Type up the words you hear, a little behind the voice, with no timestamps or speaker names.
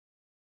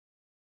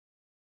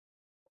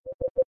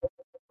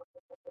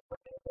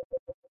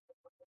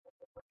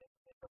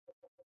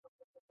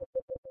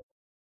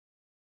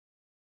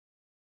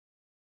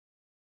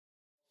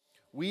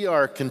We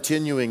are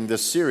continuing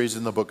this series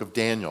in the book of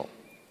Daniel.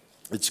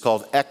 It's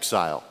called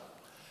Exile.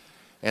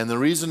 And the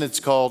reason it's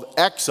called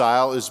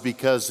Exile is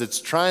because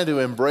it's trying to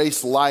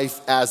embrace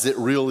life as it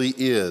really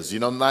is.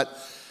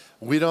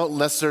 We don't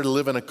necessarily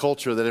live in a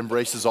culture that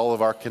embraces all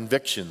of our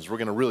convictions. We're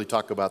going to really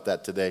talk about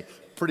that today.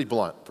 Pretty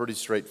blunt, pretty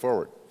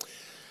straightforward.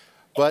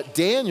 But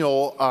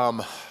Daniel,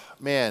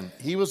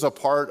 he was a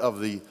part of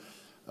the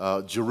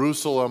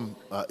Jerusalem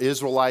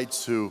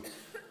Israelites who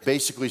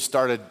basically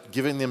started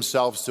giving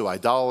themselves to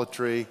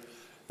idolatry.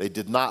 They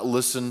did not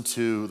listen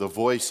to the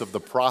voice of the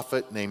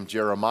prophet named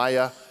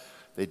Jeremiah.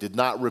 They did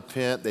not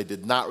repent. They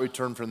did not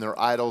return from their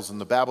idols.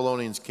 And the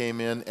Babylonians came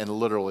in and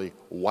literally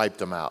wiped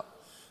them out.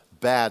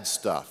 Bad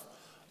stuff.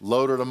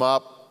 Loaded them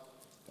up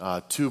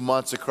 2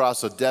 months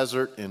across a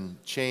desert in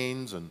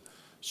chains and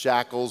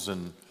shackles.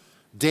 And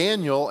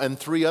Daniel and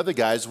 3 other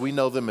guys, we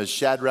know them as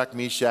Shadrach,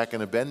 Meshach,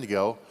 and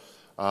Abednego,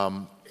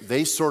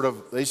 they sort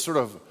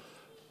of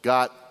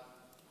got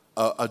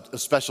a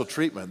special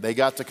treatment. They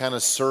got to kind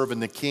of serve in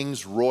the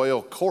king's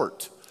royal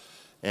court.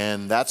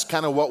 And that's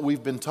kind of what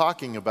we've been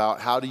talking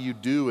about. How do you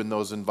do in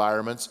those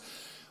environments?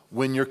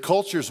 When your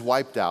culture's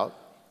wiped out,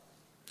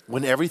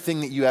 when everything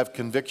that you have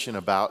conviction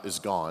about is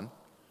gone,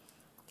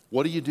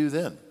 what do you do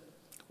then?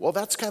 Well,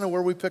 that's kind of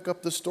where we pick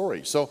up the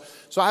story. So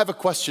I have a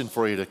question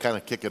for you to kind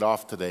of kick it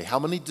off today. How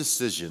many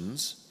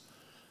decisions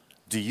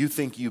do you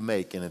think you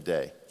make in a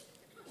day?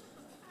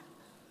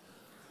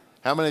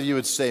 How many of you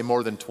would say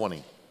more than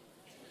 20?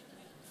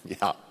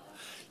 Yeah.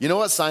 You know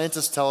what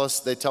scientists tell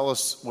us? They tell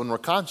us when we're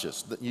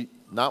conscious,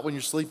 not when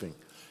you're sleeping.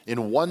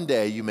 In one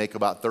day, you make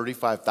about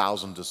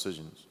 35,000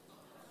 decisions.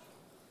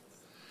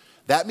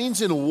 That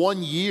means in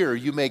 1 year,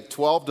 you make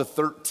 12 to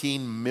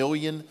 13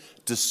 million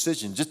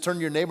decisions. Just turn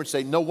to your neighbor and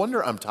say, no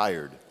wonder I'm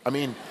tired.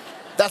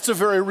 That's a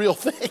very real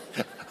thing.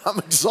 I'm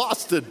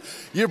exhausted.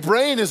 Your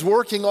brain is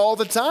working all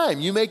the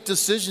time. You make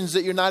decisions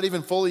that you're not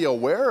even fully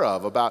aware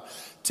of about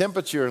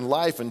temperature and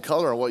life and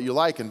color and what you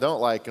like and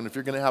don't like, and if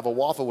you're going to have a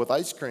waffle with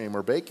ice cream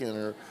or bacon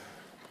or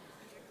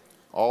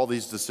all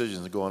these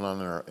decisions going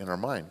on in our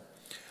mind.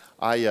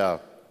 I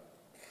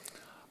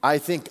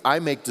think I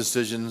make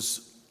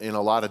decisions in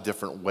a lot of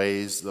different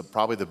ways.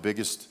 Probably the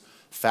biggest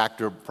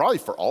factor, probably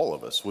for all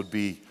of us, would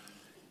be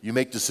you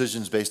make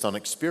decisions based on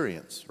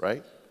experience,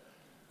 right?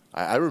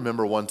 I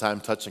remember one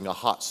time touching a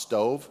hot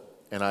stove,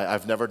 and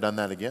I've never done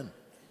that again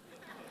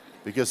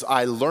because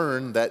I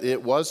learned that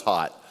it was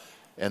hot.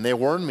 And they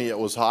warned me it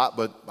was hot,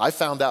 but I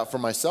found out for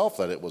myself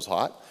that it was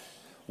hot.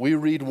 We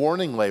read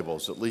warning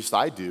labels, at least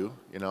I do,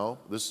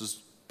 this is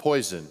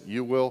poison,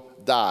 you will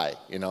die,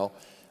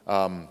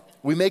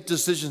 We make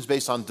decisions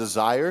based on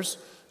desires,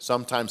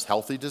 sometimes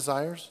healthy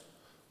desires,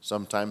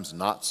 sometimes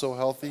not so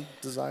healthy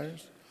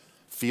desires,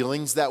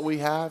 feelings that we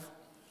have.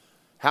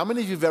 How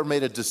many of you have ever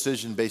made a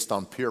decision based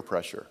on peer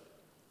pressure?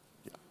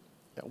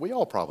 Yeah, we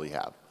all probably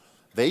have.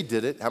 They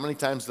did it. How many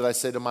times did I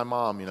say to my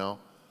mom,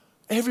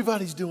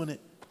 everybody's doing it?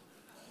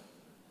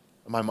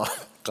 My mom,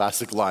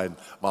 classic line,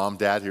 Mom,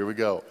 Dad, here we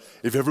go.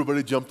 If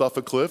everybody jumped off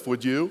a cliff,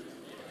 would you?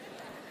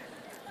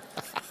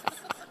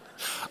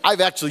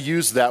 I've actually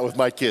used that with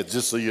my kids,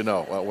 just so you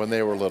know, when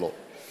they were little.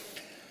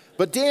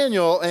 But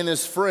Daniel and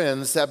his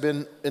friends have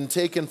been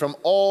taken from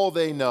all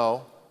they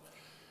know,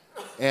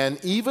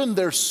 and even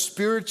their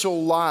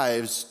spiritual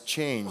lives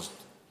changed.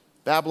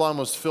 Babylon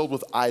was filled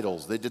with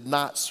idols. They did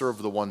not serve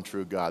the one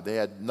true God. They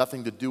had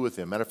nothing to do with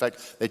him. Matter of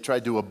fact, they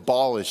tried to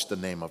abolish the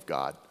name of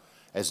God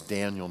as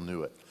Daniel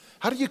knew it.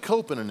 How do you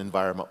cope in an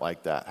environment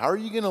like that? How are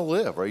you going to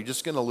live? Are you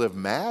just going to live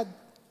mad?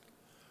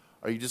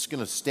 Are you just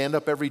going to stand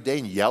up every day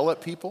and yell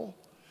at people?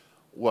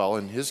 Well,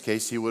 in his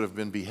case, he would have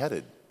been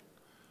beheaded.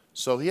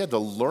 So he had to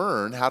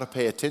learn how to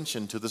pay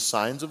attention to the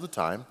signs of the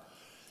time.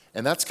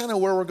 And that's kind of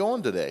where we're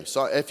going today.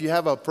 So if you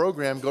have a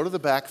program, go to the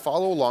back,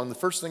 follow along. The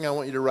first thing I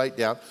want you to write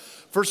down,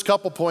 first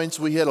couple points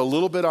we hit a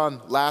little bit on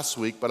last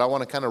week, but I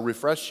want to kind of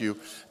refresh you.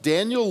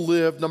 Daniel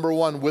lived, number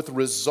one, with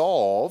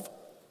resolve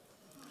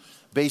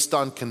based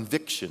on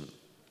conviction.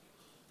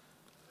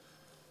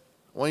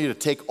 I want you to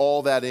take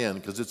all that in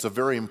because it's a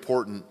very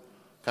important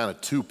kind of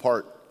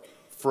 2-part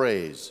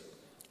phrase.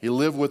 He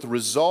lived with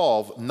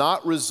resolve,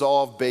 not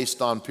resolve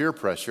based on peer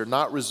pressure,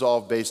 not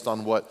resolve based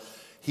on what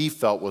he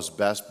felt was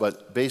best,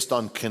 but based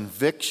on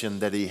conviction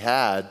that he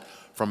had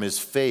from his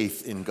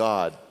faith in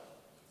God.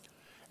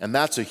 And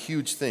that's a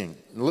huge thing.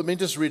 Let me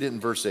just read it in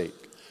verse 8.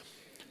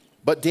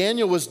 But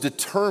Daniel was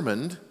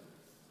determined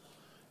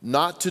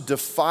not to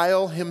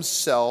defile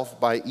himself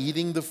by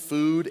eating the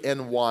food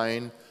and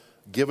wine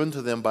given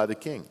to them by the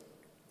king.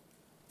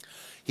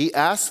 He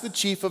asked the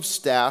chief of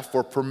staff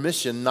for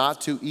permission not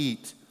to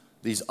eat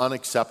these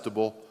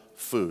unacceptable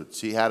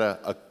foods. He had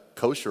a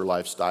kosher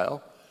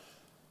lifestyle,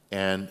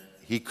 and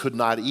he could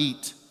not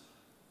eat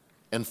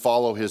and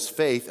follow his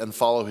faith and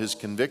follow his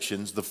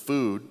convictions, the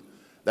food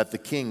that the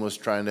king was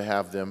trying to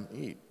have them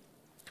eat.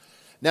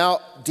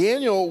 Now,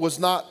 Daniel was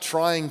not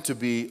trying to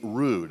be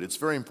rude. It's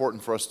very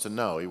important for us to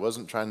know. He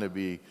wasn't trying to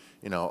be,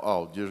 you're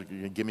going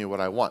to give me what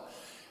I want.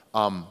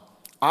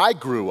 I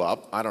grew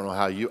up, I don't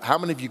know how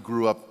many of you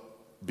grew up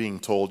being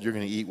told you're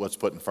going to eat what's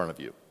put in front of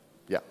you?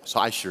 Yeah, so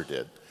I sure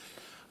did.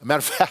 Matter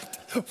of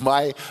fact,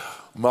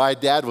 my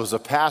dad was a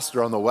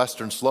pastor on the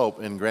Western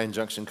Slope in Grand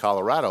Junction,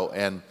 Colorado,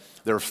 and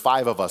there were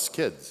 5 of us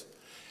kids.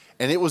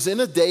 And it was in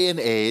a day and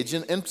age,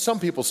 and some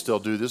people still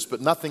do this, but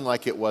nothing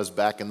like it was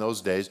back in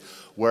those days,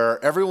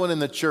 where everyone in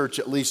the church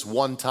at least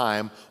one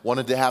time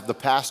wanted to have the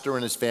pastor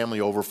and his family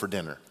over for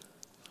dinner,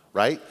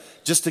 right?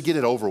 Just to get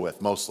it over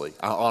with, mostly.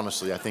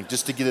 Honestly, I think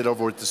just to get it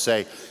over with, to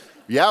say,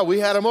 yeah, we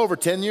had them over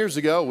 10 years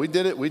ago. We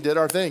did it. We did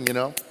our thing, you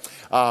know.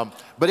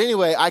 But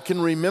anyway, I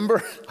can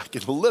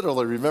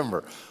literally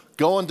remember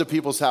going to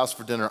people's house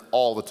for dinner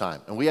all the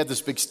time. And we had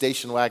this big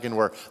station wagon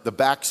where the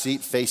back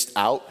seat faced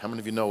out. How many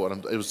of you know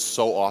it was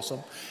so awesome?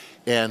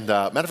 And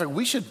matter of fact,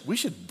 we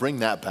should bring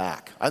that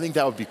back. I think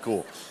that would be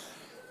cool.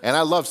 And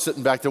I love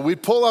sitting back there.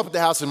 We'd pull up at the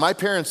house, and my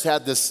parents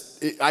had this,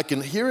 I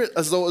can hear it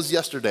as though it was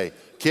yesterday.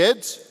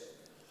 Kids,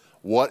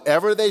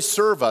 whatever they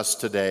serve us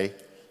today,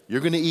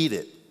 you're going to eat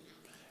it.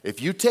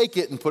 If you take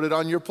it and put it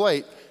on your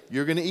plate,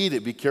 you're going to eat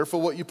it. Be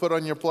careful what you put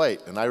on your plate.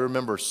 And I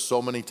remember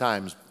so many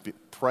times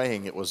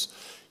praying it was,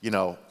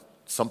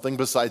 something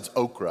besides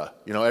okra.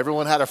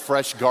 Everyone had a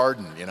fresh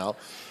garden,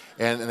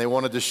 and they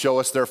wanted to show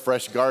us their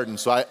fresh garden.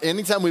 So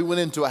anytime we went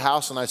into a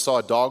house and I saw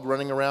a dog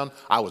running around,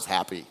 I was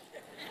happy.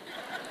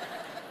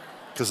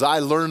 Because I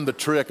learned the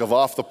trick of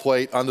off the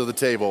plate, under the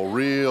table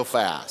real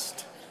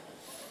fast.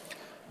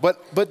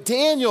 But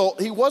Daniel,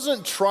 he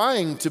wasn't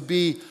trying to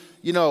be,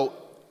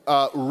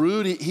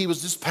 rude. He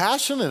was just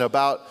passionate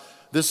about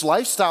this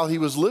lifestyle he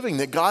was living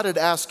that God had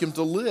asked him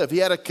to live. He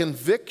had a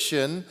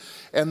conviction,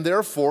 and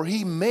therefore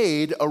he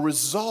made a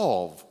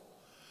resolve.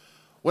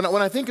 When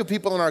I think of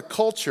people in our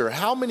culture,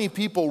 how many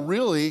people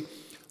really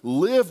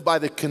live by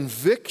the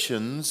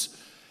convictions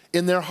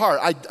in their heart?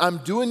 I'm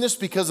doing this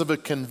because of a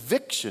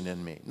conviction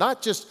in me.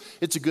 Not just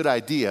it's a good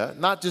idea,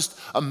 not just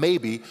a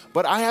maybe,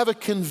 but I have a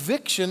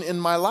conviction in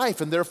my life,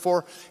 and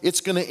therefore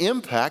it's going to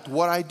impact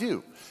what I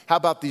do. How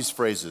about these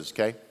phrases,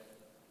 okay?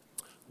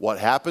 What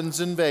happens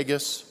in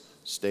Vegas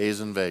stays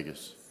in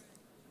Vegas.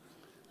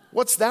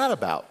 What's that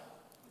about?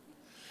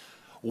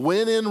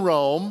 When in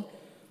Rome.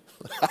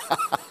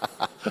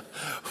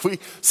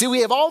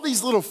 We have all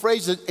these little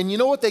phrases, and you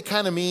know what they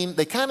kind of mean?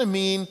 They kind of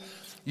mean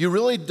you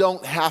really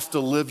don't have to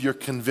live your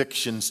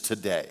convictions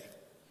today.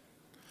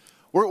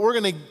 We're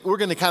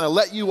going to kind of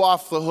let you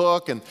off the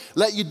hook and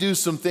let you do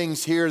some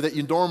things here that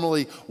you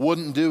normally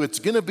wouldn't do. It's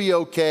going to be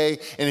okay.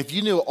 And if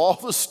you knew all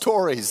the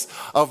stories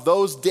of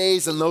those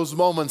days and those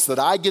moments that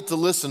I get to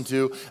listen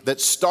to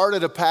that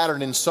started a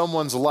pattern in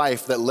someone's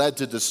life that led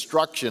to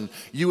destruction,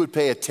 you would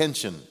pay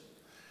attention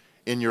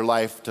in your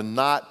life to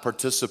not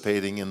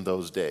participating in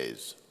those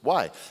days.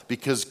 Why?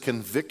 Because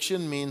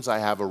conviction means I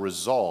have a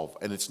resolve,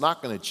 and it's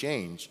not going to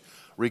change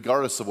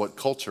regardless of what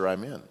culture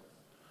I'm in.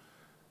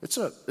 It's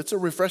a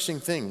refreshing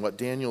thing what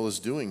Daniel is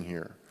doing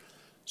here.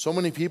 So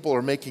many people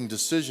are making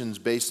decisions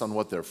based on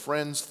what their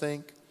friends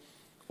think,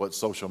 what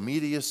social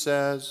media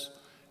says,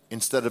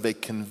 instead of a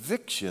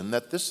conviction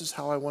that this is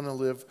how I want to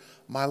live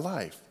my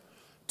life.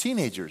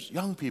 Teenagers,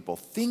 young people,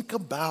 think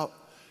about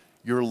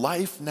your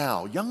life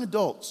now. Young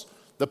adults,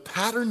 the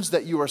patterns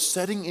that you are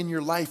setting in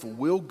your life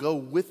will go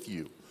with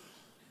you.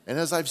 And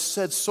as I've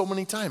said so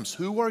many times,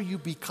 who are you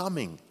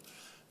becoming?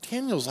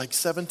 Daniel's like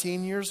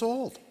 17 years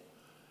old.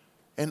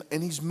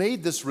 And he's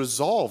made this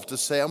resolve to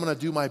say, I'm going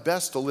to do my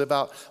best to live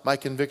out my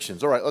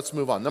convictions. All right, let's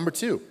move on. Number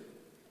 2,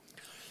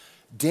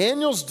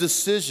 Daniel's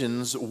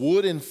decisions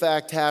would in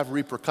fact have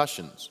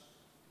repercussions.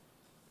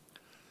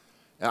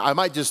 Now, I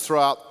might just throw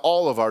out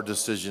all of our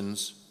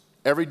decisions.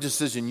 Every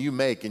decision you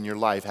make in your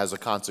life has a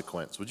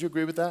consequence. Would you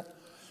agree with that?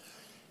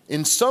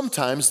 And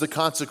sometimes the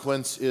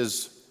consequence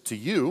is to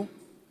you,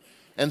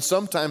 and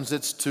sometimes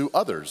it's to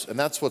others. And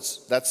that's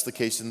the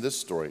case in this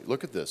story.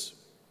 Look at this.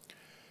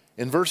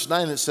 In verse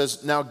 9 it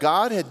says, now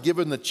God had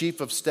given the chief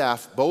of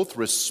staff both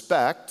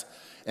respect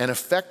and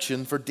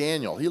affection for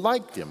Daniel. He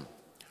liked him.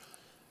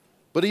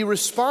 But he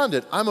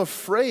responded, I'm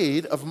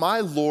afraid of my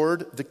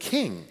lord the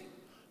king,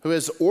 who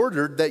has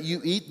ordered that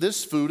you eat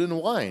this food and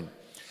wine.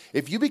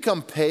 If you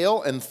become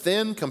pale and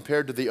thin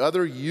compared to the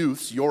other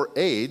youths your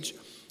age,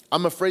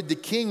 I'm afraid the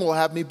king will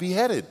have me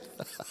beheaded.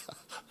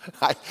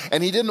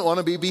 And he didn't want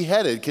to be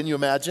beheaded. Can you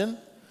imagine?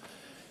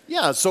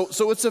 Yeah,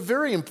 so it's a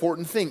very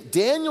important thing.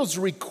 Daniel's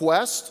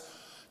request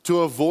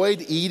to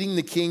avoid eating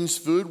the king's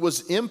food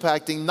was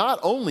impacting not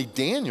only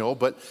Daniel,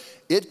 but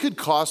it could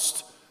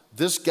cost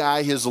this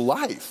guy his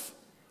life.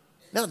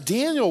 Now,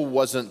 Daniel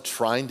wasn't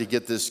trying to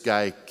get this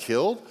guy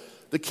killed.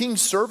 The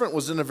king's servant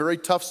was in a very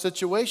tough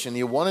situation.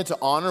 He wanted to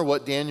honor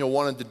what Daniel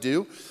wanted to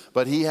do,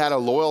 but he had a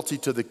loyalty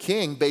to the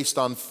king based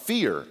on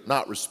fear,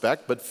 not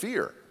respect, but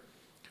fear.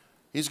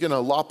 He's going to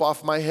lop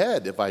off my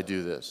head if I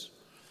do this.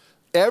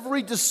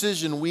 Every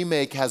decision we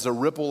make has a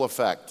ripple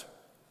effect.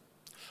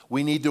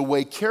 We need to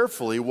weigh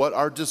carefully what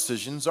our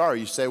decisions are.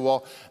 You say,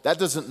 well, that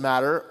doesn't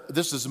matter.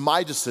 This is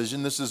my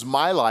decision. This is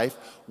my life.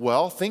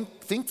 Well,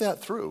 think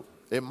that through.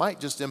 It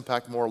might just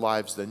impact more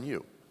lives than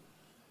you.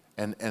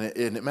 And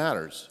it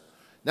matters.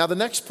 Now, the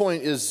next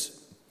point is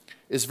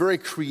very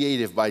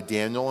creative by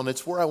Daniel, and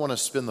it's where I want to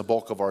spend the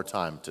bulk of our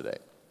time today.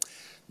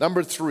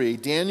 Number 3,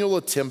 Daniel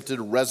attempted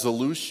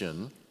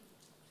resolution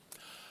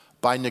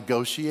by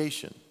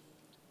negotiation.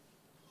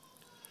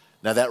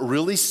 Now that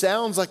really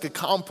sounds like a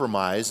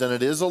compromise, and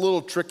it is a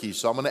little tricky,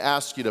 so I'm going to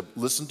ask you to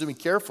listen to me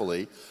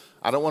carefully.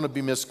 I don't want to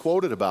be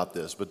misquoted about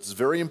this, but it's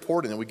very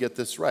important that we get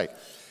this right.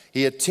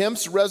 He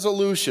attempts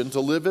resolution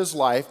to live his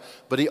life,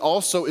 but he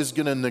also is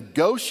going to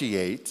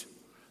negotiate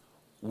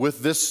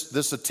with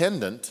this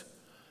attendant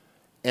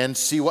and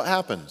see what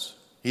happens.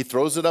 He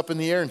throws it up in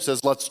the air and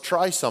says, let's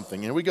try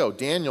something. Here we go.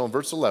 Daniel in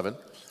verse 11.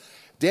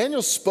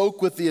 Daniel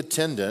spoke with the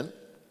attendant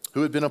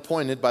who had been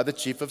appointed by the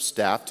chief of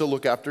staff to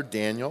look after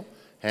Daniel,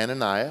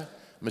 Hananiah,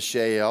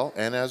 Mishael,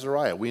 and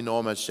Azariah. We know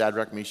them as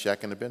Shadrach,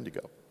 Meshach, and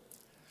Abednego.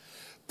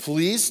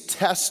 Please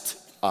test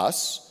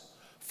us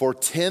for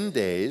 10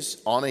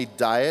 days on a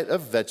diet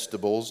of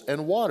vegetables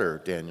and water,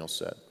 Daniel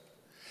said.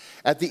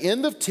 At the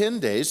end of 10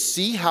 days,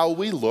 see how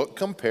we look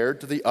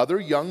compared to the other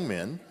young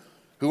men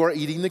who are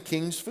eating the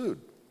king's food.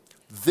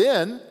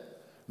 Then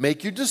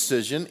make your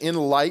decision in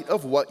light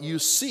of what you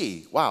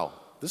see. Wow,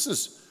 this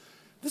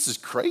is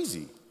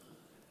crazy.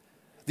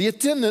 The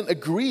attendant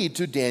agreed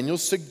to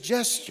Daniel's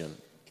suggestion,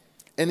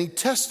 and he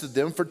tested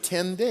them for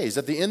 10 days.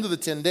 At the end of the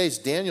 10 days,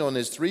 Daniel and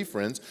his 3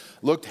 friends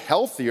looked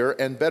healthier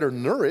and better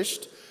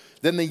nourished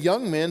than the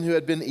young men who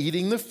had been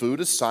eating the food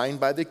assigned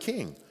by the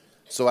king.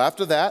 So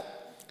after that,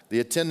 the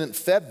attendant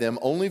fed them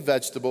only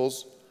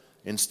vegetables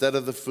instead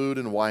of the food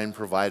and wine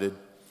provided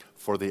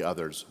for the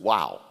others.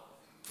 Wow.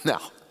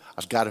 Now,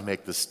 I've got to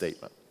make this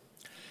statement.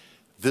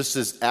 This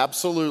is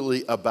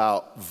absolutely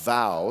about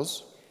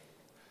vows,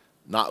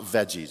 not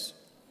veggies.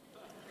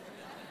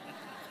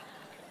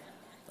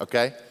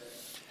 Okay?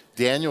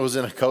 Daniel was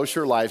in a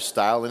kosher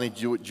lifestyle. Any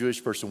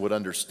Jewish person would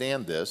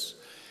understand this.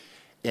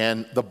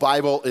 And the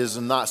Bible is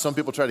not, some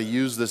people try to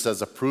use this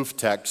as a proof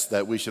text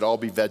that we should all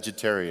be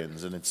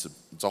vegetarians, and it's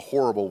a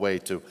horrible way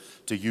to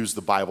use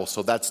the Bible,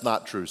 so that's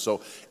not true.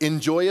 So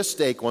enjoy a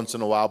steak once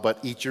in a while, but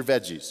eat your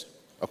veggies,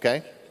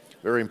 okay?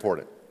 Very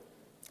important.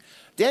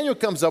 Daniel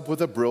comes up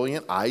with a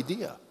brilliant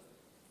idea.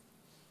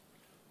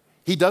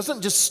 He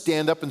doesn't just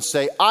stand up and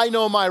say, I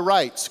know my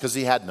rights, because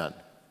he had none.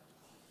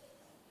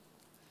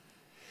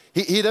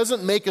 He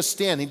doesn't make a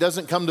stand. He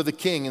doesn't come to the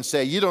king and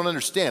say, you don't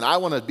understand. I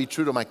want to be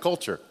true to my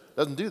culture.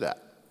 Doesn't do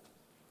that.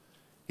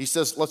 He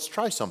says, let's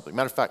try something.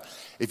 Matter of fact,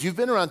 if you've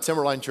been around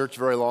Timberline Church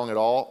very long at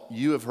all,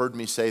 you have heard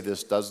me say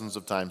this dozens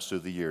of times through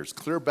the years.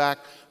 Clear back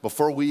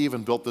before we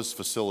even built this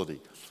facility.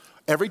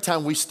 Every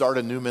time we start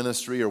a new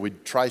ministry or we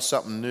try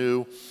something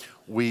new,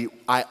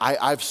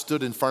 I've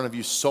stood in front of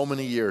you so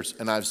many years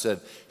and I've said,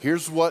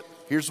 here's what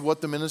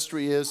the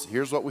ministry is.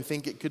 Here's what we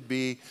think it could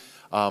be.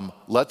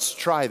 Let's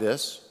try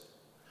this.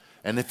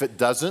 And if it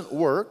doesn't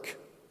work,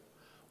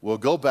 we'll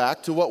go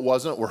back to what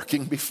wasn't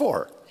working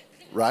before.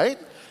 Right?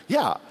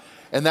 Yeah.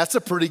 And that's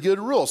a pretty good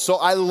rule. So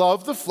I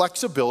love the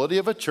flexibility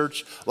of a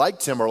church like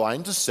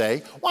Timberline to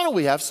say, why don't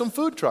we have some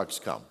food trucks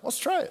come? Let's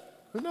try it.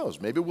 Who knows?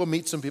 Maybe we'll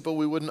meet some people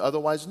we wouldn't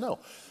otherwise know.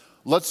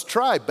 Let's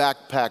try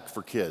Backpack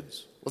for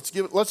Kids.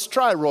 Let's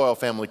try Royal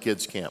Family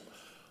Kids Camp.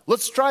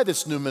 Let's try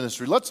this new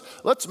ministry.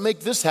 Let's make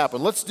this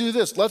happen. Let's do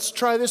this. Let's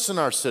try this in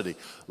our city.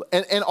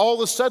 And all of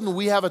a sudden,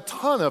 we have a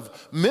ton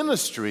of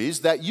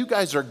ministries that you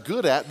guys are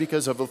good at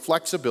because of the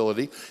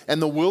flexibility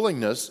and the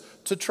willingness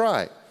to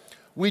try.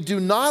 We do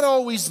not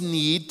always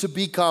need to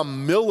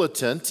become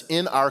militant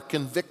in our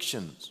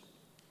convictions.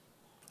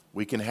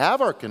 We can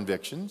have our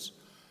convictions,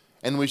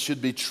 and we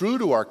should be true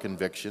to our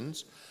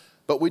convictions,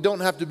 but we don't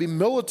have to be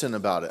militant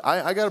about it.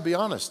 I got to be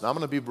honest. I'm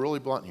going to be really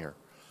blunt here.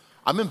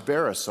 I'm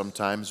embarrassed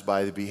sometimes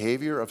by the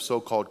behavior of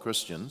so-called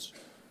Christians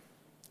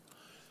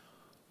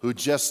who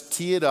just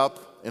tee it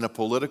up in a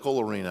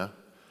political arena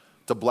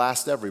to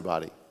blast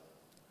everybody.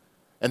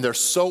 And they're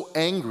so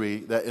angry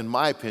that, in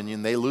my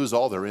opinion, they lose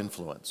all their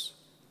influence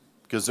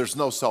because there's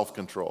no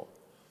self-control.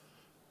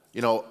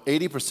 You know,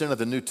 80% of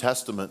the New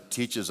Testament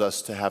teaches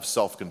us to have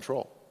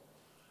self-control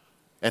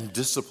and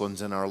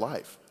disciplines in our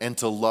life and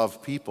to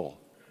love people.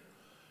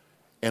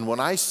 And when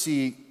I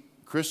see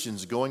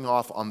Christians going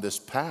off on this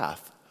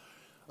path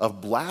of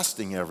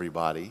blasting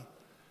everybody,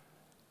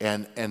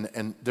 and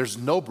there's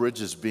no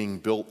bridges being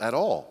built at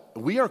all.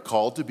 We are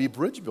called to be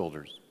bridge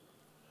builders.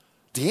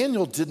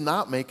 Daniel did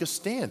not make a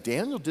stand.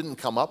 Daniel didn't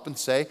come up and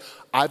say,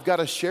 I've got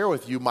to share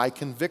with you my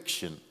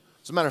conviction.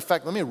 As a matter of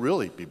fact, let me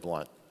really be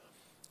blunt.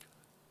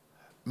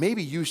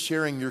 Maybe you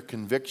sharing your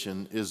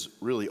conviction is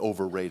really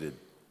overrated.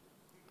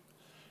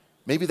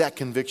 Maybe that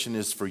conviction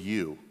is for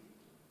you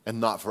and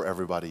not for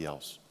everybody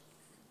else.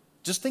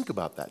 Just think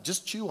about that.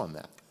 Just chew on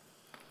that.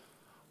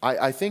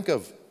 I think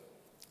of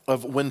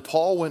when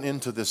Paul went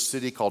into this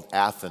city called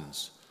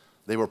Athens.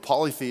 They were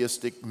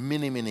polytheistic,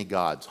 many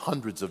gods,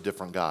 hundreds of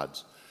different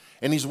gods.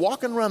 And he's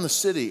walking around the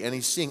city and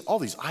he's seeing all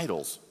these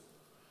idols.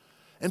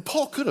 And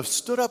Paul could have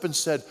stood up and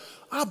said,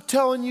 I'm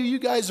telling you, you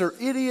guys are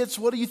idiots.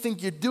 What do you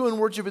think you're doing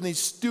worshiping these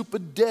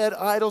stupid dead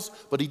idols?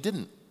 But he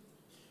didn't.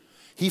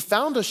 He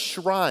found a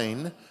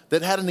shrine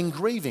that had an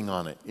engraving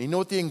on it. You know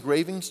what the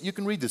engravings? You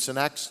can read this in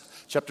Acts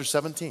chapter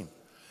 17.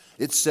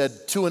 It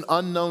said, to an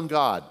unknown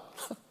God.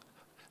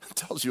 It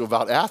tells you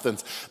about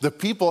Athens. The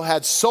people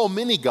had so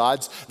many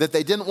gods that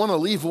they didn't want to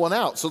leave one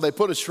out. So they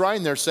put a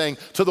shrine there saying,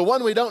 to the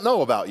one we don't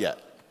know about yet.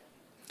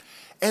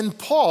 And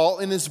Paul,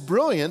 in his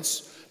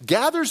brilliance,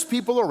 gathers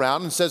people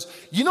around and says,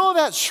 you know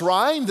that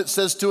shrine that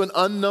says to an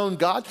unknown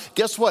God?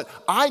 Guess what?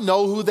 I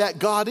know who that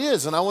God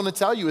is, and I want to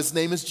tell you his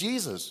name is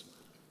Jesus.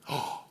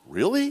 Oh,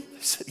 really?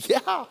 He said,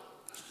 yeah.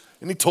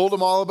 And he told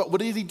them all about,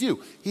 what did he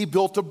do? He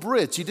built a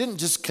bridge. He didn't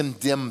just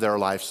condemn their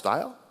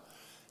lifestyle.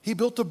 He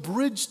built a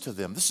bridge to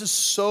them. This is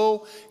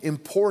so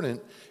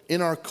important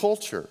in our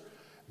culture.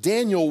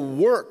 Daniel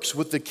works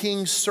with the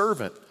king's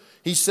servant.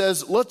 He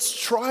says, let's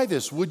try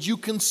this. Would you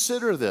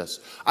consider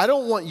this? I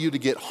don't want you to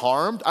get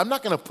harmed. I'm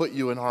not going to put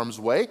you in harm's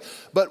way,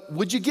 but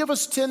would you give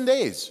us 10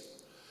 days?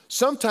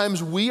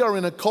 Sometimes we are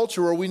in a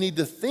culture where we need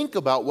to think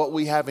about what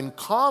we have in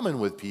common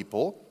with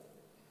people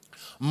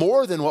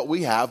more than what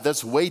we have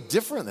that's way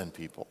different than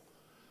people.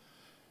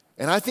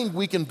 And I think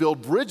we can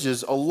build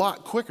bridges a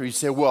lot quicker. You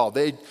say, well,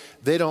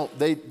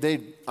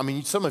 I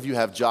mean, some of you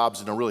have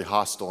jobs in a really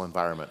hostile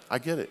environment. I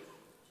get it.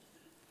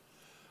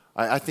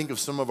 I think of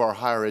some of our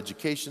higher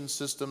education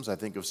systems. I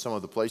think of some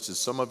of the places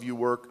some of you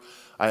work.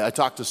 I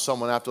talked to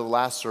someone after the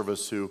last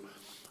service who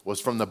was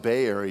from the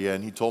Bay Area,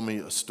 and he told me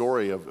a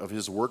story of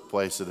his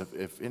workplace that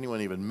if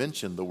anyone even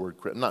mentioned the word,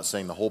 I'm not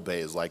saying the whole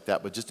Bay is like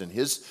that, but just in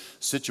his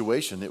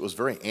situation, it was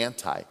very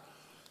anti.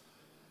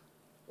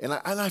 And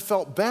I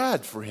felt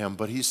bad for him,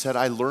 but he said,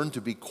 I learned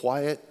to be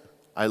quiet.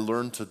 I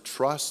learned to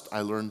trust.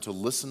 I learned to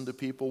listen to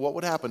people. What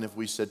would happen if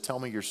we said, tell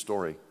me your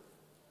story?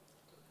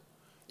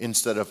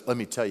 Instead of, let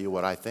me tell you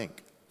what I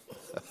think.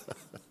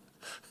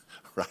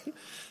 Right?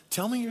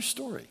 Tell me your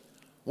story.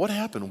 What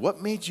happened?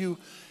 What made you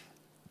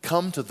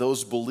come to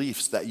those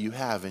beliefs that you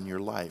have in your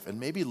life? And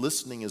maybe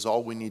listening is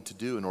all we need to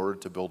do in order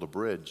to build a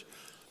bridge.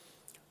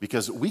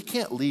 Because we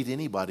can't lead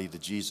anybody to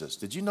Jesus.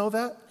 Did you know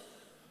that?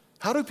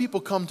 How do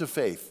people come to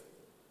faith?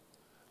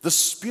 The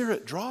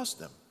Spirit draws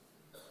them.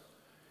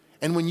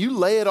 And when you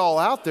lay it all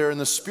out there and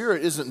the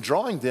Spirit isn't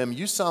drawing them,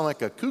 you sound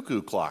like a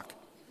cuckoo clock.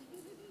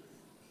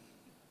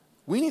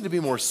 We need to be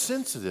more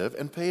sensitive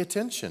and pay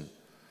attention.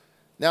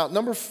 Now,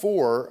 number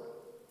 4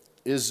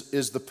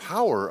 is the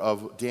power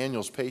of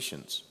Daniel's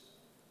patience.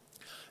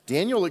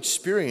 Daniel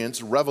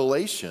experienced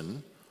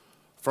revelation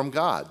from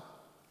God.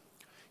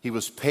 He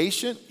was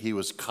patient. He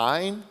was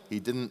kind.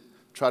 He didn't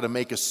try to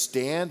make a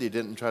stand. He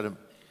didn't try to,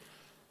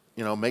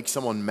 make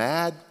someone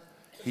mad.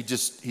 He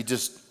just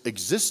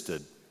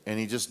existed, and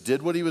he just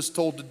did what he was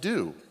told to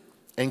do.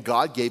 And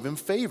God gave him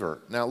favor.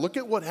 Now, look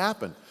at what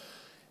happened,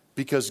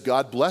 because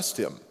God blessed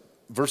him.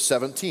 Verse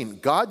 17,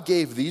 God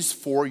gave these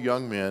 4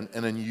 young men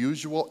an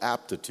unusual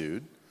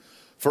aptitude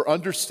for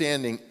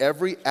understanding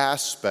every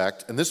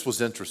aspect, and this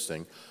was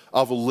interesting,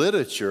 of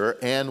literature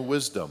and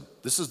wisdom.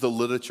 This is the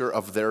literature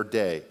of their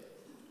day.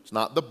 It's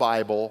not the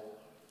Bible.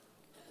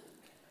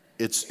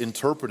 It's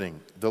interpreting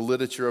the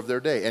literature of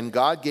their day. And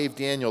God gave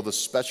Daniel the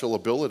special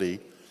ability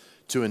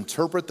to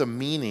interpret the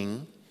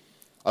meaning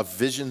of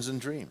visions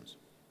and dreams.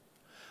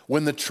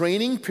 When the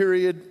training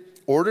period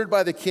ordered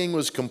by the king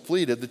was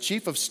completed, the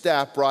chief of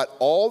staff brought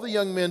all the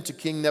young men to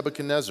King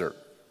Nebuchadnezzar.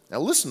 Now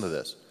listen to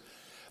this.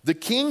 The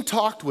king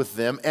talked with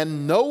them,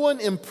 and no one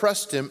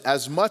impressed him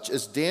as much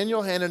as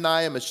Daniel,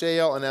 Hananiah,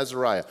 Mishael, and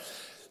Azariah.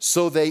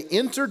 So they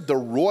entered the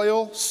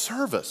royal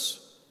service.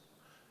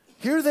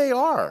 Here they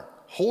are,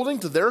 holding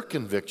to their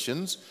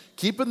convictions,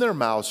 keeping their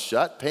mouths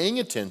shut, paying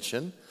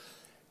attention,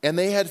 and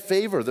they had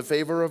favor, the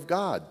favor of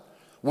God.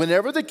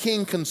 Whenever the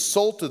king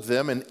consulted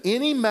them in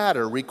any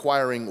matter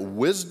requiring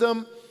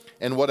wisdom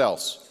and what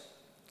else?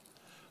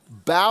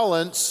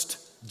 Balanced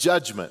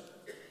judgment.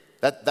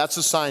 That's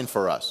a sign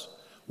for us.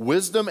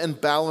 Wisdom and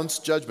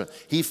balanced judgment.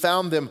 He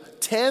found them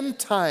 10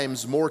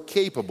 times more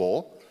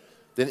capable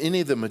than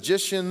any of the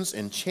magicians,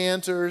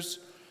 enchanters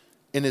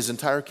in his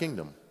entire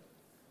kingdom.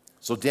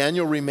 So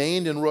Daniel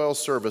remained in royal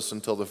service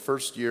until the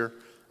first year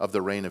of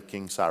the reign of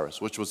King Cyrus,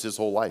 which was his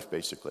whole life,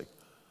 basically.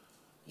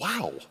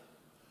 Wow.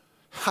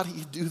 How do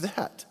you do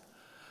that?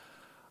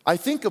 I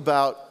think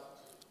about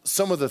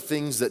some of the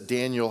things that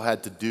Daniel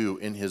had to do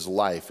in his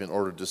life in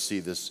order to see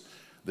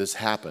this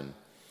happen.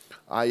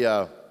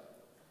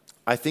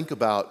 I think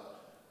about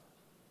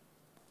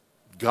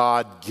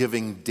God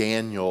giving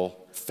Daniel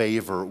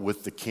favor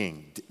with the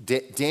king.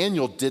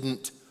 Daniel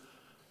didn't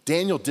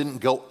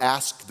go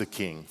ask the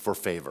king for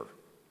favor.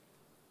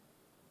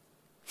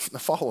 Now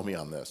follow me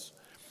on this.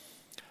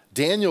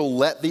 Daniel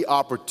let the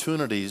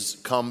opportunities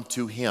come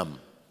to him.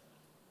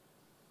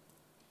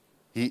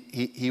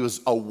 He was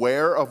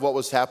aware of what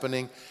was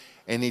happening,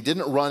 and he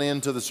didn't run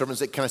into the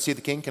servant and say, can I see the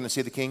king? Can I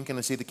see the king? Can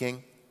I see the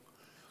king?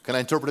 Can I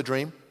interpret a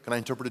dream? Can I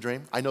interpret a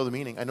dream? I know the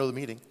meaning. I know the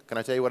meaning. Can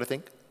I tell you what I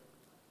think?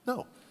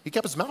 No. He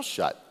kept his mouth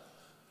shut.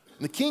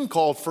 And the king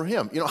called for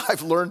him.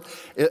 I've learned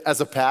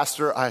as a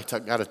pastor, I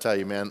got to tell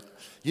you, man,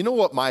 you know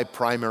what my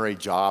primary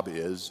job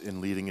is in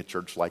leading a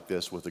church like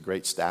this with the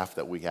great staff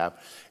that we have?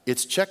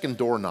 It's checking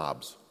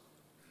doorknobs.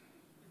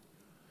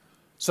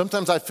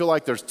 Sometimes I feel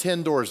like there's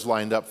 10 doors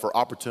lined up for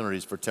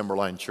opportunities for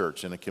Timberline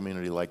Church in a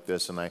community like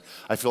this, and I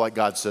feel like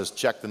God says,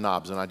 check the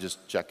knobs, and I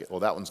just check it.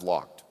 Well, that one's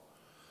locked.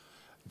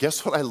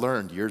 Guess what I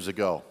learned years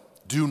ago?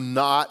 Do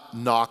not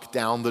knock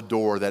down the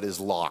door that is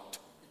locked.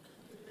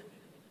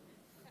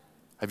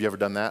 Have you ever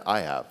done that? I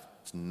have.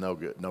 It's no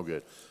good, no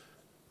good.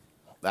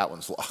 That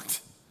one's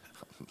locked.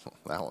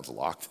 That one's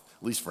locked,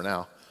 at least for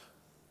now.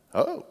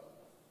 Oh.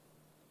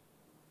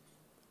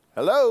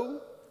 Hello.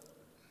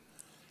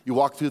 You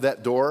walk through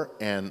that door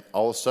and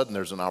all of a sudden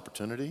there's an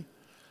opportunity.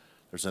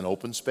 There's an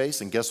open space.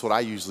 And guess what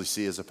I usually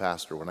see as a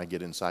pastor when I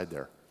get inside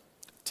there?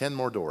 10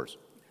 more doors.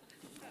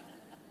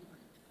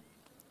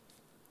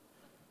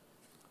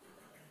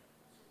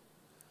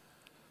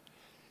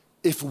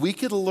 If we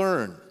could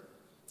learn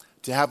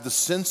to have the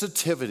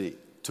sensitivity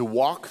to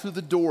walk through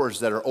the doors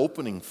that are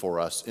opening for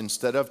us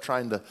instead of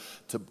trying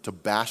to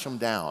bash them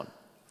down,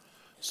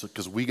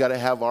 because we got to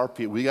have our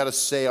people, we got to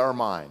say our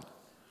mind.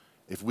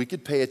 If we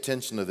could pay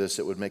attention to this,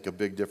 it would make a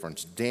big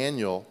difference.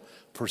 Daniel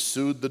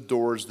pursued the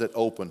doors that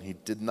opened. He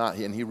did not,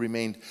 and he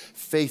remained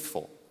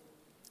faithful.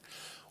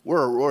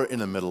 We're in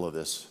the middle of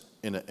this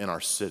in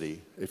our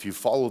city. If you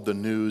followed the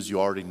news, you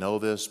already know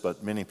this,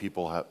 but many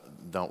people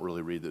don't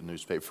really read the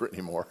newspaper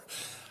anymore.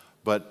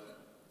 But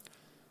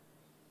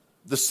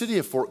the city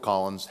of Fort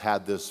Collins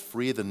had this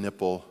Free the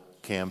Nipple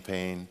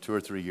campaign 2 or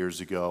 3 years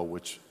ago,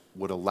 which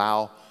would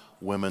allow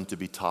women to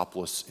be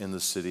topless in the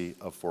city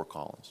of Fort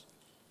Collins.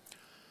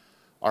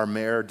 Our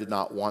mayor did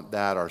not want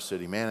that. Our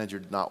city manager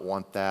did not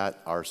want that.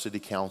 Our city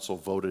council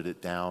voted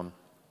it down.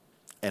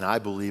 And I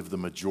believe the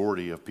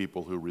majority of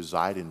people who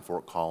reside in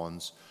Fort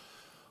Collins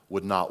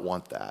would not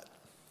want that.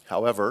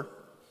 However,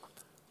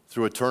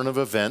 through a turn of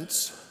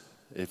events,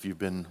 if you've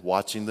been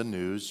watching the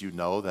news, you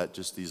know that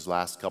just these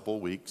last couple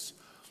of weeks,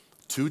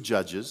 2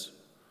 judges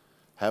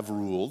have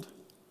ruled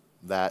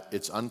that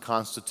it's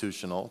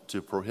unconstitutional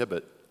to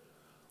prohibit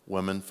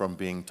women from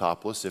being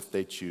topless if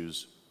they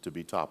choose to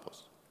be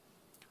topless.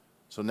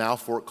 So now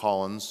Fort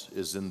Collins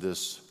is in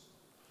this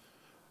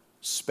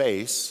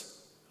space,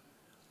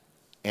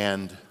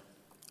 and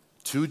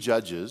 2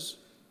 judges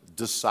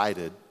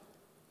decided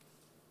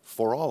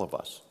for all of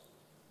us.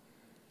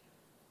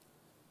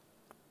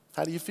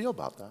 How do you feel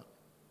about that?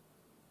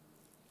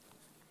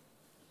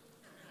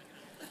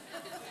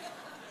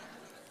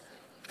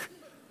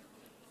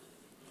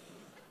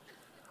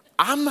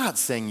 I'm not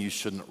saying you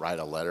shouldn't write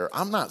a letter.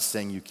 I'm not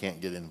saying you can't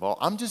get involved.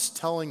 I'm just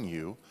telling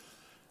you,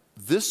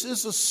 this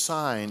is a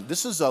sign,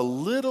 this is a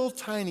little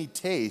tiny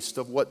taste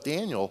of what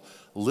Daniel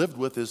lived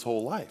with his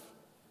whole life.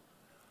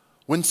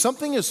 When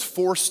something is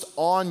forced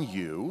on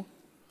you,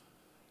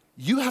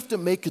 you have to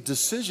make a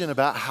decision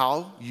about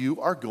how you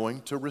are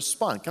going to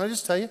respond. Can I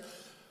just tell you,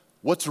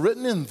 what's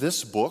written in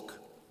this book,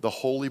 the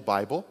Holy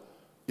Bible,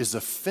 is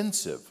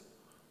offensive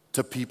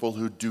to people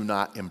who do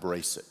not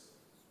embrace it.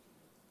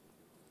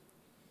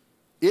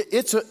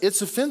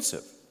 It's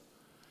offensive.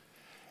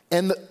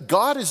 And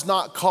God is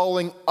not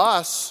calling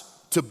us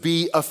to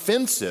be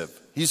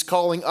offensive. He's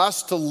calling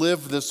us to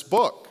live this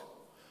book.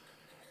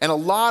 And a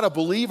lot of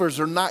believers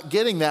are not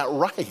getting that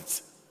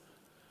right.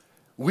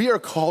 We are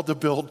called to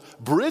build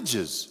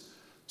bridges.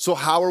 So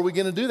how are we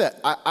going to do that?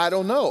 I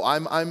don't know.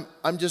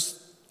 I'm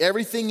just,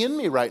 everything in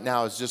me right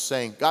now is just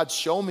saying, God,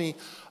 show me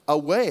a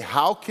way.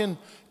 How can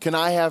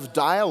I have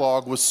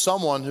dialogue with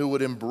someone who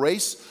would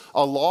embrace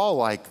a law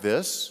like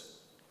this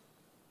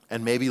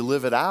and maybe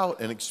live it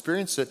out and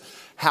experience it?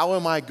 How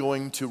am I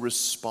going to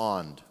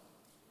respond?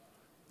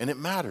 And it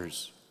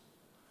matters.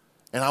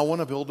 And I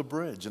want to build a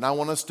bridge. And I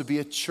want us to be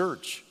a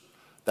church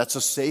that's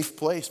a safe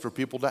place for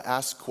people to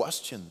ask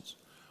questions.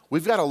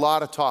 We've got a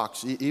lot of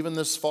talks, even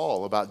this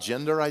fall, about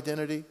gender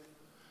identity,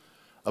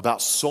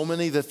 about so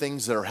many of the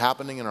things that are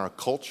happening in our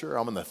culture.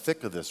 I'm in the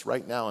thick of this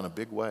right now in a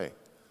big way.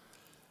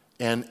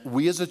 And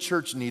we as a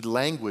church need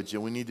language,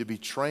 and we need to be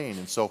trained.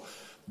 And so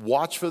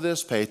watch for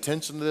this, pay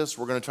attention to this.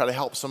 We're going to try to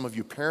help some of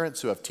you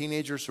parents who have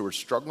teenagers who are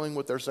struggling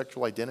with their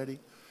sexual identity.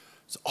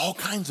 There's all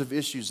kinds of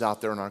issues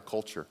out there in our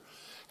culture.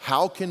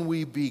 How can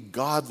we be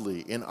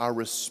godly in our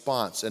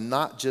response and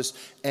not just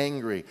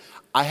angry?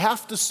 I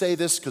have to say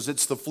this because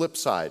it's the flip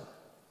side.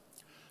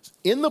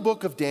 In the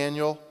book of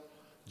Daniel,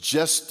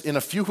 just in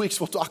a few weeks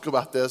we'll talk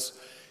about this,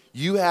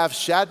 you have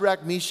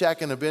Shadrach,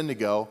 Meshach, and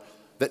Abednego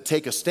that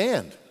take a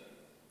stand.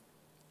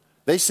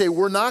 They say,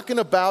 we're not going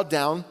to bow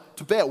down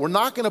to Baal. We're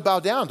not going to bow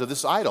down to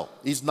this idol.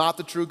 He's not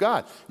the true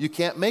God. You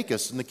can't make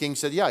us. And the king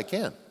said, yeah, I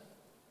can.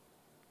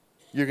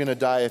 You're going to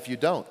die if you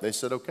don't. They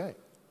said, okay,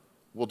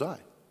 we'll die.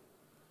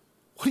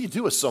 What do you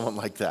do with someone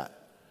like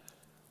that?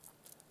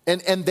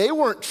 And they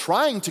weren't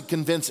trying to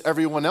convince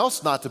everyone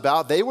else not to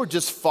bow. They were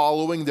just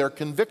following their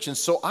convictions.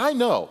 So I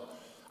know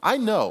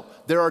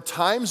there are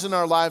times in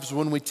our lives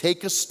when we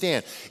take a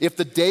stand. If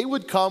the day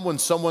would come when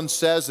someone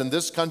says in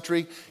this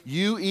country,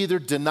 you either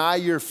deny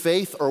your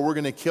faith or we're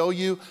going to kill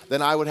you,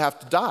 then I would have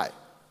to die.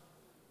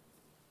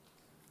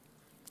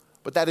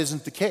 But that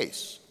isn't the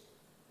case.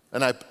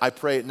 And I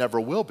pray it never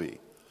will be.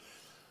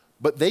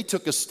 But they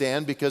took a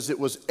stand because it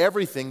was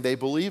everything they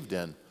believed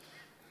in.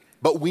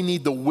 But we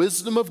need the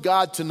wisdom of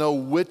God to know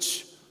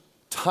which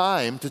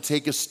time to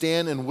take a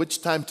stand and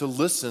which time to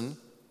listen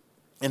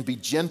and be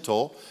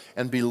gentle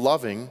and be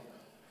loving.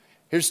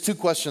 Here's 2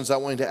 questions I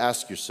want you to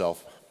ask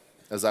yourself.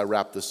 as I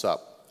wrap this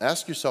up.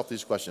 Ask yourself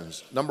these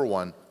questions. Number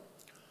one,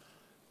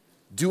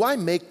 do I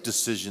make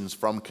decisions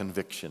from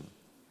conviction?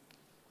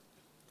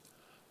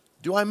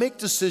 Do I make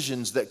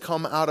decisions that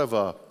come out of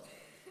a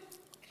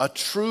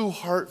true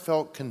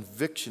heartfelt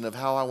conviction of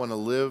how I want to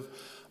live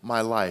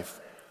my life?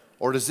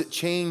 Or does it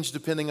change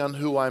depending on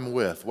who I'm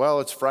with? Well,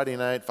 it's Friday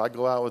night. If I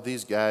go out with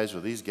these guys or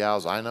these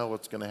gals, I know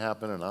what's going to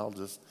happen and I'll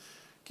just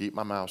keep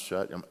my mouth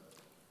shut.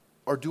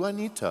 Or do I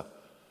need to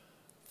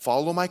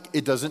follow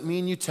it doesn't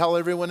mean you tell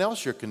everyone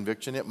else your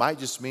conviction. It might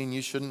just mean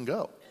you shouldn't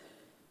go.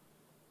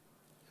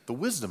 The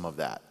wisdom of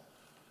that.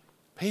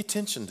 Pay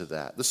attention to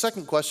that. The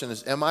second question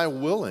is, am I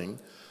willing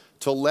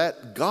to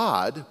let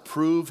God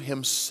prove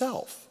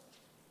himself?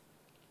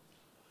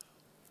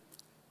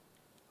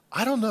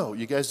 I don't know,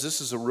 you guys,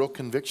 this is a real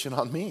conviction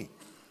on me.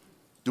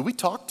 Do we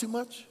talk too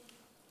much?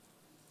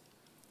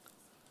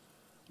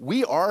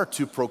 We are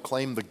to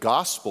proclaim the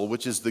gospel,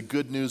 which is the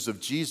good news of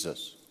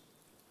Jesus.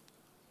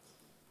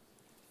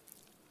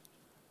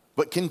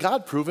 But can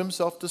God prove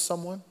himself to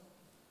someone?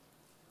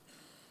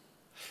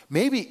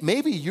 Maybe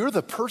you're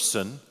the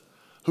person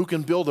who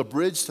can build a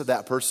bridge to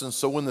that person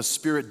so when the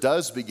Spirit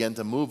does begin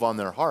to move on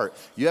their heart,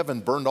 you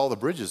haven't burned all the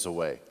bridges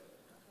away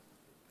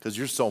because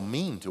you're so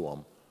mean to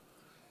them.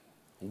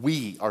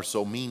 We are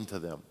so mean to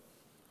them.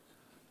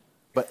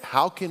 But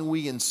how can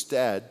we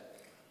instead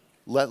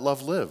let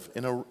love live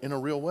in a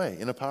real way,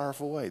 in a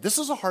powerful way? This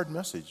is a hard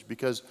message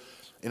because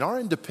in our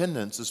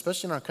independence,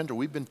 especially in our country,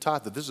 we've been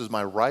taught that this is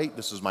my right,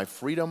 this is my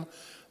freedom,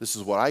 this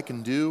is what I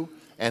can do.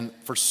 And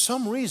for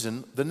some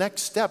reason, the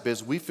next step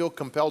is we feel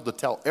compelled to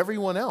tell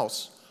everyone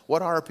else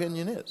what our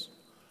opinion is.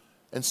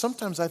 And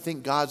sometimes I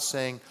think God's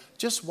saying,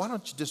 why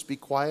don't you just be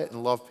quiet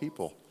and love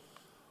people?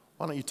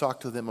 Why don't you talk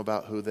to them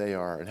about who they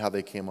are and how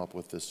they came up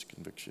with this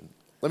conviction?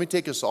 Let me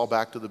take us all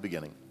back to the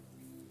beginning.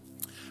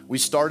 We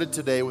started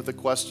today with a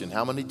question: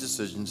 how many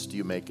decisions do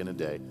you make in a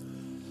day?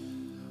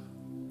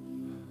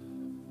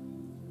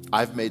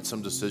 I've made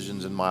some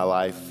decisions in my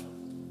life.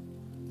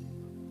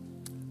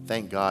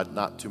 Thank God,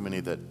 not too many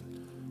that,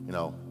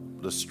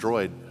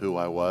 destroyed who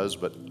I was,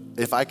 but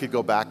if I could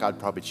go back, I'd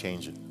probably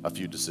change a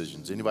few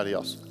decisions. Anybody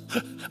else?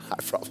 I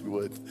probably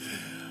would.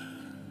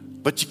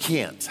 But you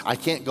can't. I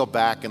can't go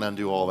back and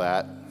undo all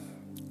that.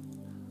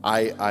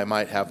 I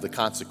might have the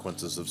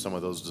consequences of some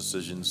of those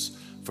decisions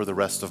for the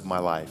rest of my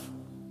life.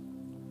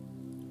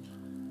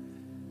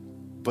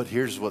 But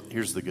here's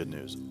the good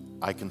news.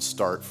 I can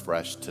start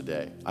fresh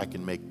today. I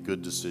can make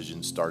good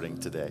decisions starting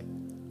today.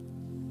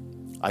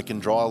 I can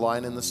draw a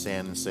line in the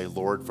sand and say,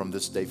 Lord, from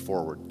this day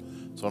forward.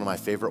 It's one of my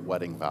favorite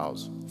wedding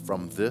vows.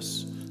 From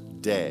this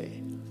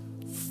day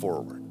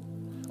forward.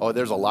 Oh,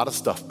 there's a lot of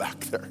stuff back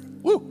there.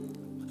 Woo!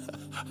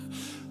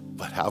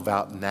 But how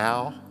about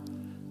now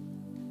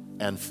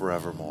and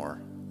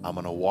forevermore? I'm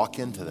going to walk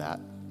into that,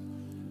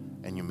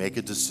 and you make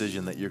a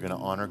decision that you're going to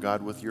honor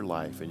God with your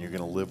life, and you're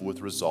going to live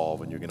with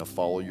resolve, and you're going to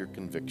follow your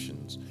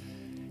convictions,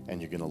 and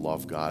you're going to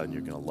love God, and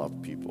you're going to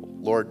love people.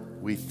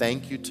 Lord, we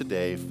thank you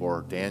today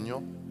for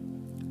Daniel.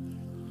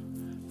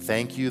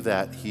 Thank you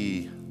that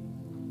he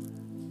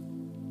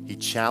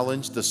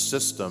challenged the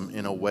system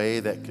in a way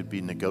that could be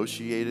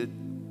negotiated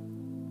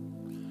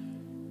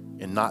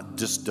and not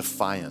just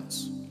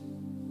defiance.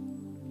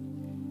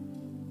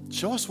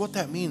 Show us what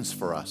that means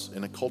for us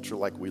in a culture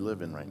like we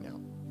live in right now.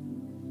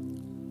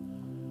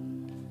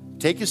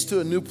 Take us to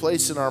a new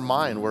place in our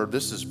mind where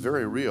this is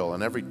very real,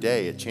 and every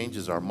day it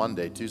changes our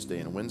Monday, Tuesday,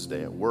 and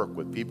Wednesday at work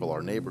with people,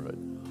 our neighborhood.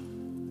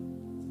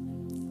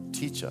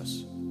 Teach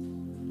us.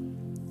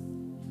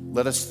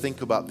 Let us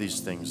think about these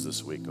things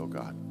this week, oh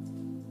God.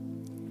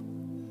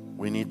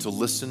 We need to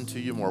listen to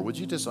you more. Would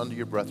you just, under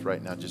your breath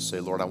right now, just say,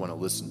 Lord, I want to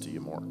listen to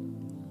you more.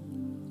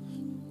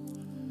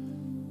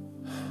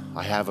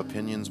 I have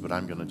opinions, but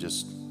I'm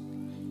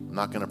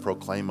not going to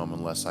proclaim them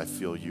unless I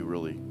feel you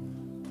really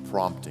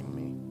prompting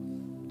me.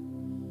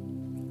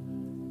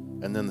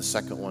 And then the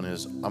second one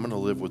is, I'm going to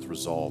live with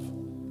resolve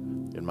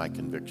in my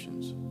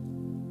convictions.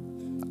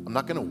 I'm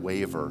not going to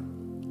waver.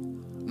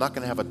 I'm not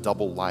going to have a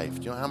double life.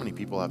 Do you know how many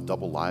people have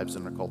double lives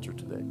in our culture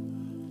today?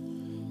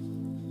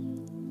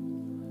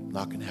 I'm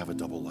not going to have a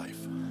double life.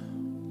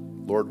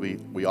 Lord,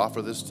 we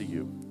offer this to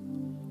you.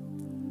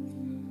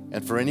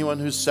 And for anyone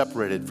who's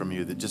separated from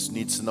you that just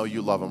needs to know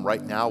you love them,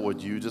 right now,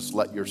 would you just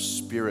let your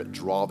Spirit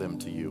draw them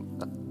to you?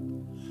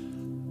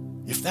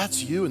 If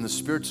that's you and the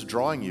Spirit's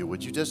drawing you,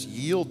 would you just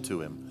yield to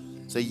him?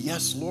 Say,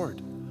 yes,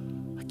 Lord,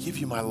 I give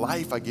you my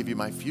life. I give you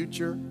my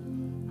future.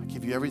 I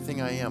give you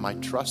everything I am. I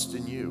trust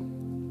in you.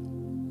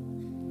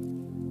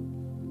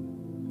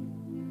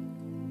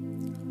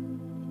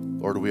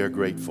 Lord, we are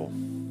grateful.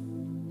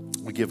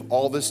 We give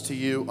all this to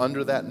you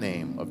under that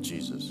name of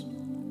Jesus.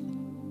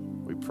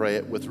 We pray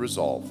it with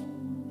resolve.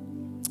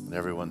 And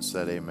everyone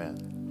said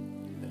amen.